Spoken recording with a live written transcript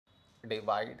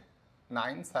divide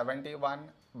 971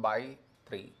 by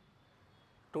 3.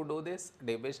 To do this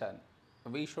division,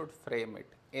 we should frame it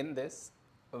in this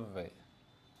way.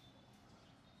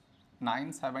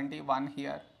 971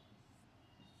 here,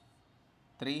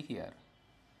 3 here.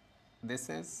 This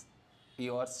is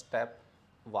your step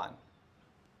 1.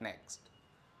 Next,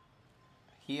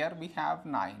 here we have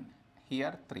 9,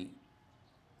 here 3.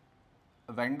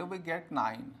 When do we get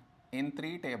 9? In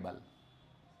 3 table,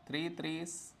 3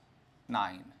 3s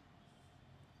 9.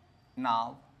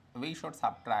 Now we should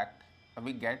subtract,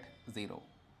 we get 0.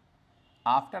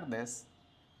 After this,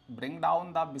 bring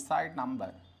down the beside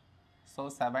number, so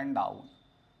 7 down,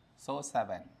 so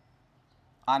 7.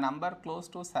 A number close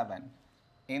to 7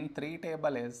 in 3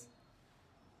 table is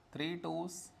 3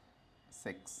 2s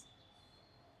 6.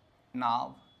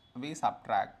 Now we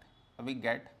subtract, we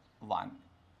get 1.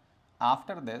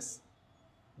 After this,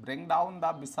 bring down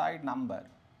the beside number,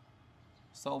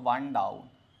 so 1 down,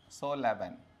 so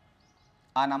 11.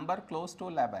 A number close to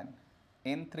 11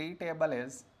 in 3 table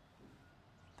is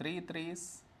 3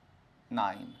 3s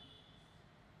 9.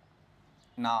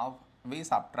 Now we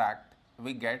subtract,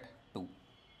 we get 2.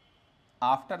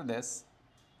 After this,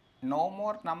 no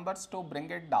more numbers to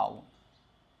bring it down,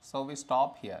 so we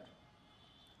stop here.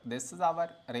 This is our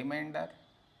remainder,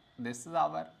 this is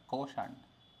our quotient.